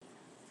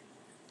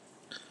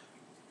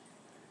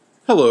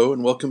Hello,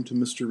 and welcome to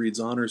Mr. Reed's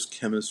Honors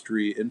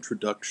Chemistry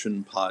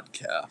Introduction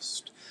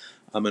Podcast.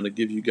 I'm going to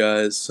give you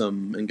guys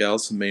and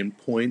gals some main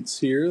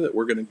points here that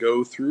we're going to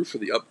go through for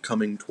the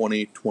upcoming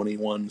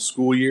 2021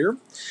 school year.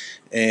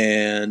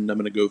 And I'm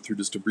going to go through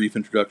just a brief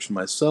introduction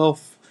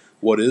myself.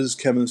 What is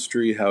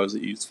chemistry? How is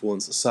it useful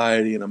in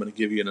society? And I'm going to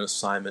give you an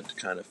assignment to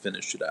kind of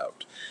finish it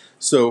out.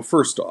 So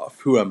first off,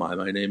 who am I?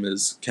 My name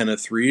is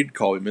Kenneth Reed.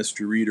 Call me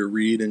Mr. Reed or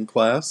Reed in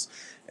class.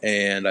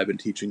 And I've been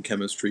teaching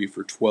chemistry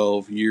for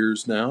 12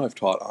 years now. I've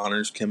taught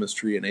honors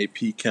chemistry and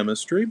AP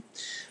chemistry.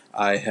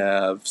 I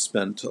have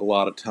spent a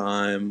lot of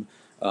time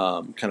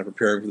kind of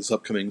preparing for this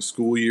upcoming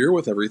school year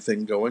with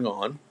everything going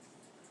on.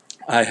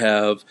 I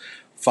have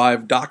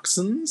 5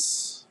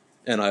 dachshunds,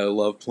 and I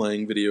love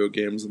playing video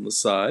games on the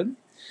side.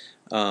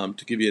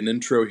 To give you an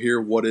intro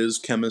here, what is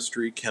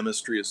chemistry?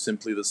 Chemistry is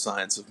simply the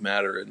science of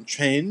matter and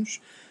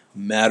change.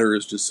 Matter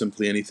is just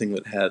simply anything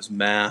that has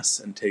mass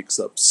and takes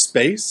up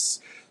space.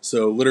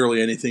 So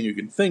literally anything you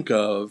can think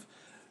of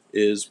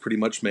is pretty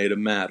much made of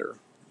matter.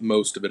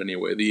 Most of it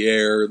anyway. The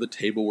air, the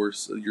table where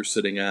you're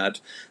sitting at,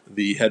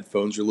 the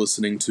headphones you're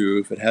listening to,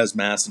 if it has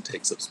mass and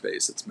takes up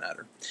space, it's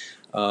matter.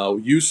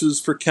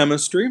 Uses for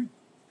chemistry.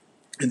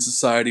 In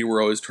society,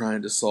 we're always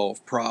trying to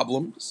solve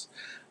problems.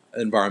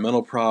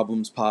 Environmental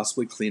problems,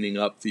 possibly cleaning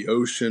up the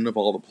ocean of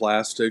all the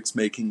plastics,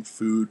 making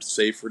food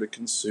safer to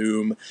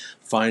consume,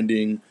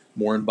 finding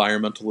more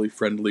environmentally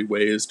friendly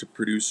ways to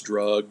produce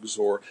drugs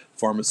or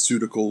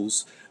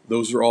pharmaceuticals.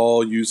 Those are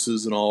all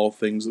uses and all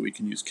things that we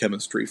can use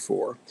chemistry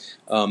for.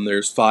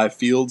 There's 5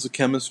 fields of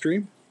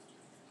chemistry,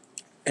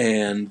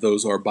 and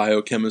those are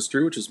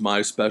biochemistry, which is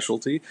my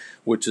specialty,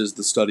 which is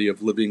the study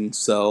of living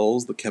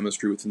cells, the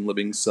chemistry within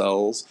living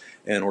cells,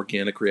 and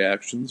organic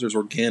reactions. There's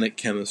organic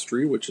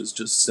chemistry, which is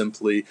just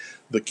simply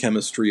the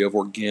chemistry of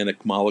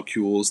organic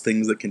molecules,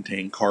 things that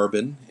contain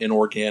carbon.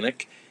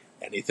 Inorganic,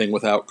 anything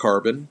without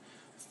carbon.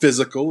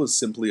 Physical is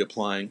simply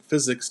applying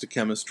physics to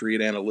chemistry,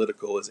 and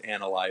analytical is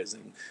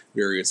analyzing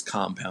various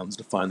compounds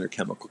to find their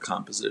chemical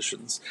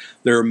compositions.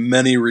 There are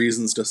many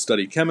reasons to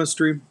study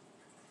chemistry.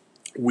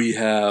 We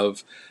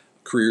have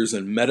careers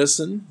in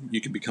medicine. You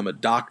can become a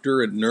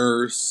doctor, a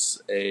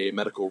nurse, a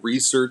medical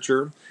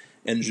researcher.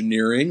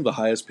 Engineering, the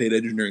highest paid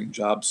engineering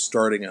job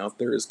starting out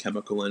there is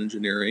chemical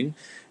engineering,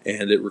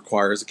 and it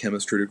requires a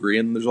chemistry degree.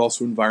 And there's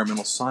also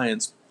environmental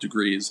science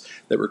degrees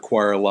that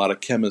require a lot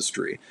of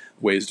chemistry.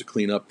 Ways to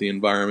clean up the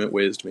environment,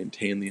 ways to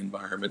maintain the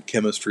environment.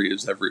 Chemistry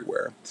is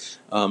everywhere.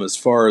 As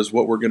far as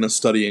what we're going to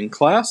study in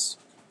class,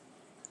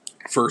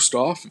 first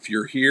off, if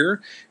you're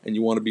here and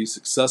you want to be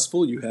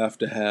successful, you have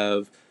to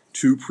have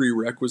 2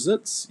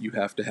 prerequisites. You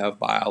have to have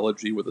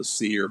biology with a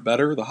C or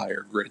better, the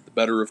higher grade the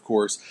better, of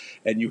course,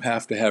 and you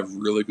have to have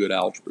really good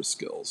algebra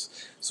skills.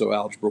 So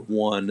algebra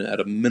 1 at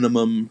a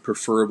minimum,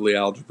 preferably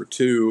algebra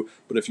 2,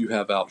 but if you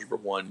have algebra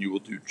 1, you will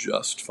do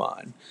just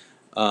fine.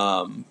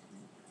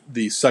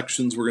 The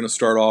sections we're going to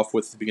start off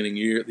with at the beginning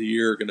of the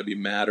year are going to be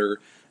matter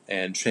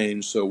and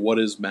change. So what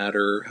is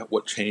matter?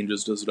 What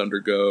changes does it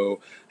undergo?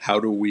 How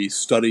do we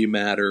study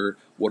matter?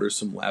 What are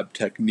some lab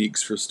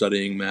techniques for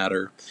studying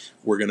matter?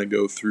 We're going to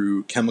go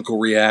through chemical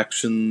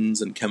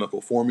reactions and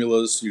chemical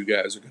formulas. So you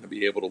guys are going to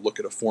be able to look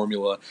at a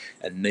formula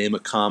and name a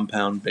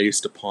compound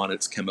based upon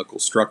its chemical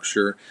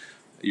structure.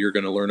 You're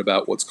going to learn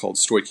about what's called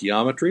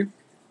stoichiometry.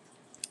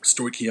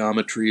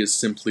 Stoichiometry is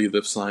simply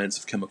the science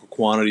of chemical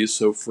quantities.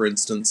 So for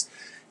instance,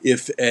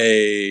 if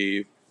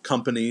a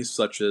company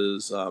such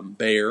as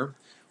Bayer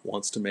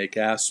wants to make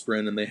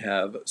aspirin and they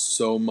have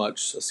so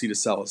much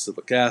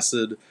acetylsalicylic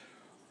acid,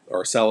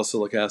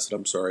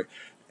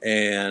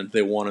 and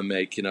they want to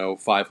make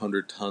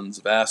 500 tons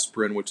of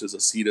aspirin, which is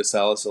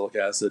acetylsalicylic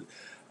acid,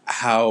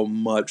 how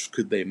much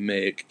could they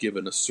make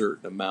given a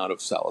certain amount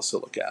of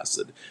salicylic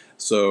acid?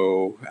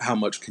 So how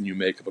much can you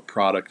make of a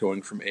product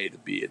going from A to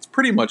B? It's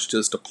pretty much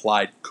just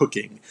applied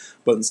cooking,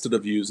 but instead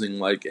of using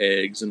like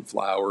eggs and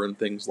flour and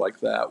things like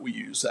that, we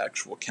use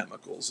actual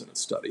chemicals in a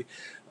study.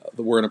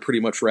 We're going to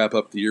pretty much wrap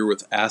up the year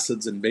with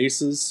acids and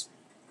bases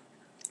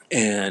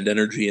and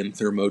energy and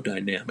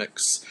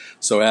thermodynamics.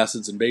 So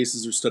acids and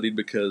bases are studied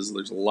because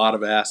there's a lot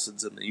of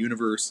acids in the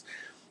universe.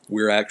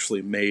 We're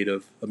actually made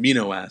of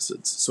amino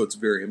acids, so it's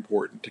very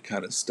important to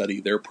kind of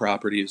study their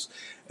properties.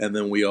 And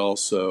then we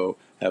also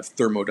have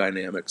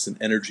thermodynamics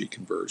and energy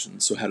conversion.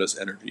 So how does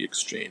energy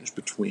exchange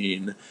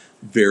between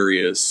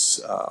various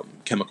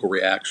chemical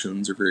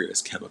reactions or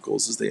various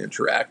chemicals as they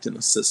interact in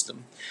a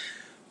system?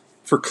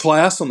 For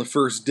class on the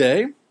first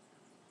day,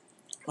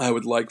 I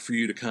would like for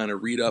you to kind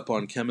of read up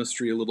on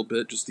chemistry a little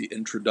bit, just the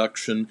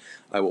introduction.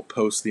 I will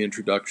post the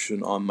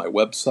introduction on my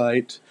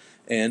website,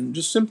 and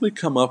just simply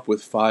come up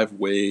with 5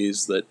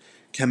 ways that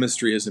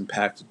chemistry has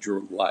impacted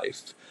your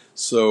life.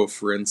 So,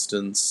 for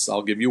instance,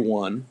 I'll give you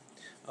one.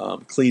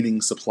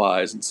 Cleaning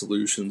supplies and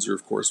solutions are,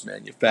 of course,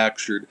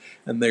 manufactured,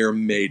 and they are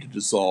made to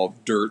dissolve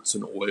dirts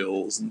and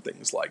oils and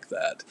things like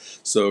that.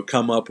 So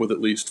come up with at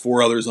least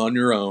 4 others on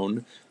your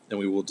own, and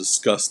we will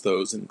discuss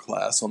those in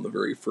class on the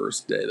very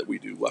first day that we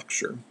do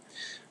lecture.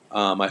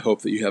 I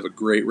hope that you have a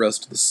great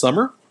rest of the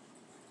summer,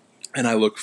 and I look